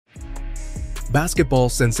Basketball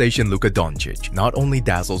sensation Luka Doncic not only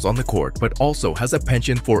dazzles on the court but also has a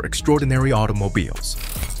penchant for extraordinary automobiles.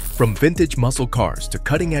 From vintage muscle cars to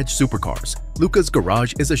cutting-edge supercars, Luka's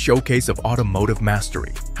garage is a showcase of automotive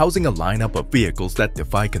mastery, housing a lineup of vehicles that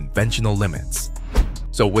defy conventional limits.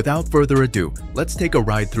 So without further ado, let's take a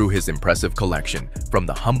ride through his impressive collection, from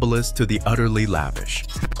the humblest to the utterly lavish.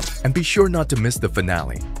 And be sure not to miss the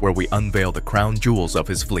finale, where we unveil the crown jewels of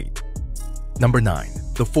his fleet. Number 9.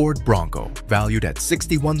 The Ford Bronco, valued at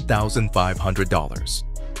 $61,500.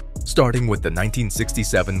 Starting with the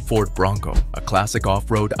 1967 Ford Bronco, a classic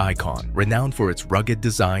off-road icon renowned for its rugged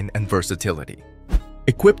design and versatility.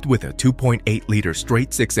 Equipped with a 2.8-liter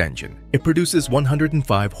straight-six engine, it produces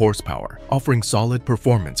 105 horsepower, offering solid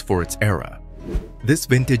performance for its era. This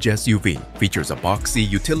vintage SUV features a boxy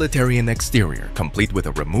utilitarian exterior complete with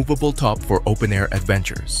a removable top for open-air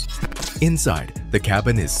adventures. Inside, the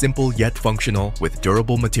cabin is simple yet functional, with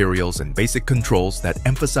durable materials and basic controls that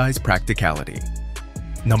emphasize practicality.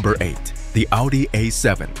 Number 8. The Audi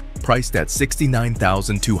A7, priced at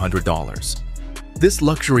 $69,200. This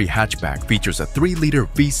luxury hatchback features a 3-liter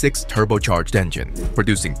V6 turbocharged engine,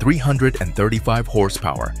 producing 335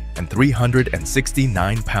 horsepower and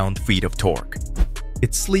 369 pound-feet of torque.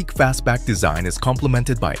 Its sleek fastback design is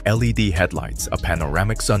complemented by LED headlights, a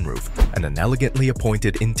panoramic sunroof, and an elegantly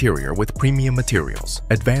appointed interior with premium materials,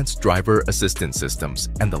 advanced driver assistance systems,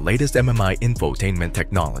 and the latest MMI infotainment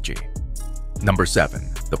technology. Number 7.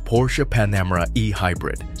 The Porsche Panamera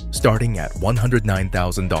e-Hybrid, starting at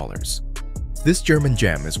 $109,000. This German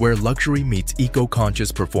gem is where luxury meets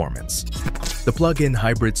eco-conscious performance. The plug-in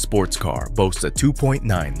hybrid sports car boasts a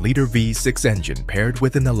 2.9-liter V6 engine paired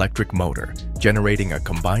with an electric motor, generating a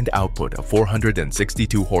combined output of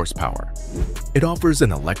 462 horsepower. It offers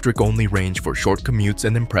an electric-only range for short commutes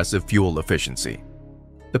and impressive fuel efficiency.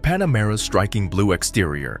 The Panamera's striking blue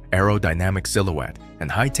exterior, aerodynamic silhouette,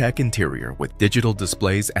 and high-tech interior with digital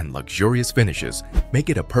displays and luxurious finishes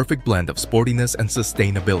make it a perfect blend of sportiness and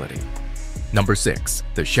sustainability. Number 6.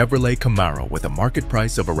 The Chevrolet Camaro, with a market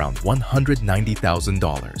price of around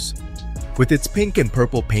 $190,000. With its pink and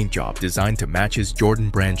purple paint job designed to match his Jordan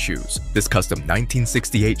brand shoes, this custom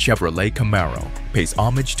 1968 Chevrolet Camaro pays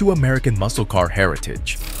homage to American muscle car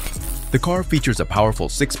heritage. The car features a powerful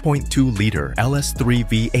 6.2-liter LS3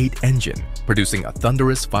 V8 engine, producing a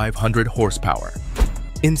thunderous 500 horsepower.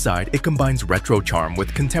 Inside, it combines retro charm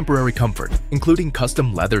with contemporary comfort, including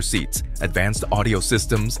custom leather seats, advanced audio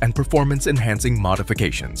systems, and performance-enhancing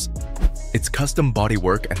modifications. Its custom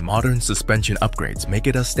bodywork and modern suspension upgrades make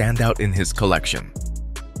it a standout in his collection.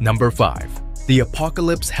 Number 5. The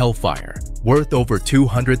Apocalypse Hellfire, worth over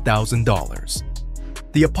 $200,000.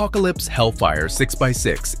 The Apocalypse Hellfire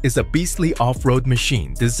 6x6 is a beastly off-road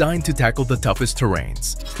machine designed to tackle the toughest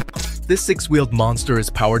terrains. This six-wheeled monster is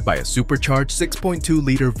powered by a supercharged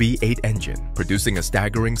 6.2-liter V8 engine, producing a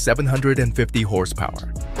staggering 750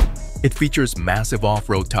 horsepower. It features massive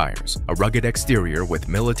off-road tires, a rugged exterior with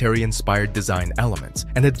military-inspired design elements,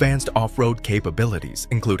 and advanced off-road capabilities,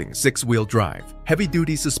 including six-wheel drive,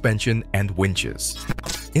 heavy-duty suspension, and winches.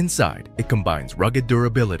 Inside, it combines rugged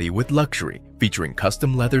durability with luxury, featuring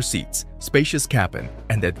custom leather seats, spacious cabin,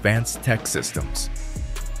 and advanced tech systems.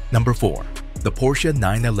 Number 4. The Porsche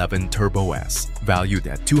 911 Turbo S, valued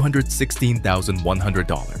at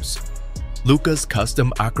 $216,100. Luka's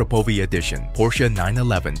custom Akrapovi edition Porsche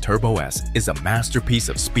 911 Turbo S is a masterpiece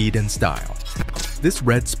of speed and style. This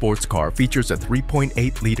red sports car features a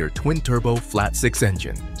 3.8-liter twin-turbo flat-six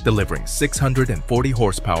engine, delivering 640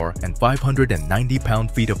 horsepower and 590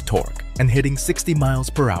 pound-feet of torque, and hitting 60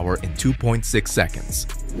 miles per hour in 2.6 seconds.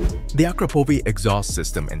 The Akrapovi exhaust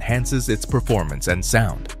system enhances its performance and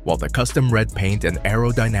sound, while the custom red paint and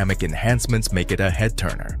aerodynamic enhancements make it a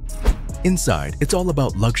head-turner. Inside, it's all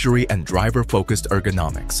about luxury and driver-focused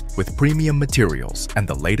ergonomics, with premium materials and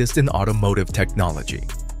the latest in automotive technology.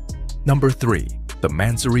 Number 3. The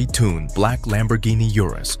Mansory-tuned black Lamborghini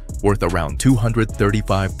Urus, worth around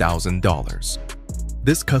 $235,000.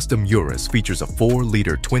 This custom Urus features a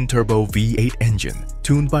 4-liter twin-turbo V8 engine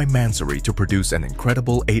tuned by Mansory to produce an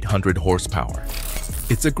incredible 800 horsepower.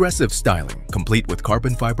 Its aggressive styling, complete with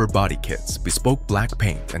carbon fiber body kits, bespoke black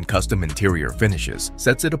paint, and custom interior finishes,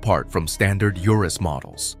 sets it apart from standard Urus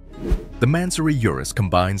models. The Mansory Urus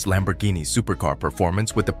combines Lamborghini supercar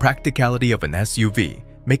performance with the practicality of an SUV,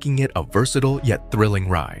 making it a versatile yet thrilling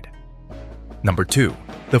ride. Number 2.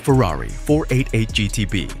 The Ferrari 488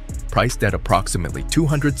 GTB, priced at approximately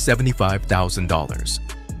 $275,000.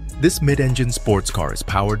 This mid-engine sports car is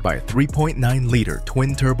powered by a 3.9-liter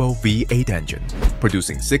twin-turbo V8 engine,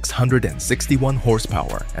 producing 661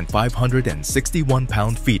 horsepower and 561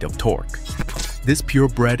 pound-feet of torque. This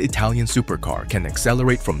purebred Italian supercar can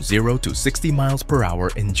accelerate from 0 to 60 miles per hour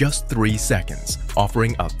in just 3 seconds,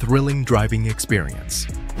 offering a thrilling driving experience.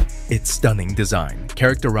 Its stunning design,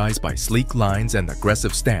 characterized by sleek lines and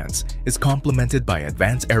aggressive stance, is complemented by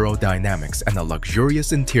advanced aerodynamics and a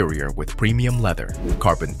luxurious interior with premium leather,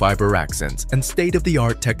 carbon fiber accents, and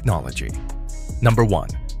state-of-the-art technology. Number 1.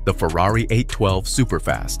 The Ferrari 812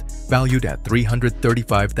 Superfast, valued at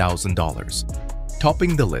 $335,000.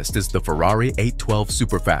 Topping the list is the Ferrari 812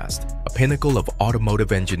 Superfast, a pinnacle of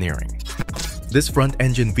automotive engineering. This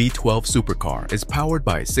front-engine V12 supercar is powered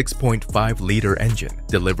by a 6.5-liter engine,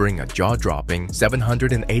 delivering a jaw-dropping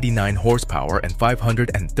 789 horsepower and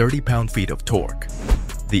 530 pound-feet of torque.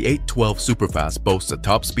 The 812 Superfast boasts a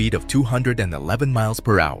top speed of 211 miles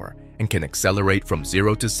per hour and can accelerate from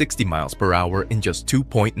 0 to 60 miles per hour in just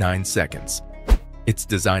 2.9 seconds. Its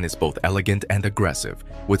design is both elegant and aggressive,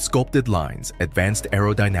 with sculpted lines, advanced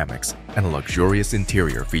aerodynamics, and a luxurious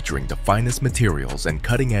interior featuring the finest materials and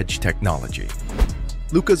cutting-edge technology.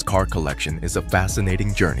 Luka's car collection is a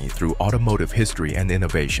fascinating journey through automotive history and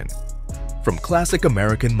innovation. From classic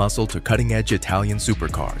American muscle to cutting-edge Italian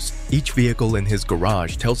supercars, each vehicle in his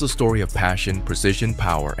garage tells a story of passion, precision,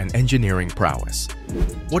 power, and engineering prowess.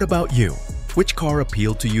 What about you? Which car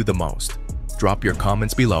appealed to you the most? Drop your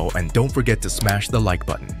comments below and don't forget to smash the like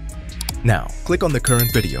button. Now, click on the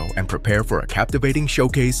current video and prepare for a captivating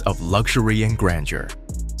showcase of luxury and grandeur.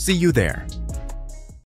 See you there!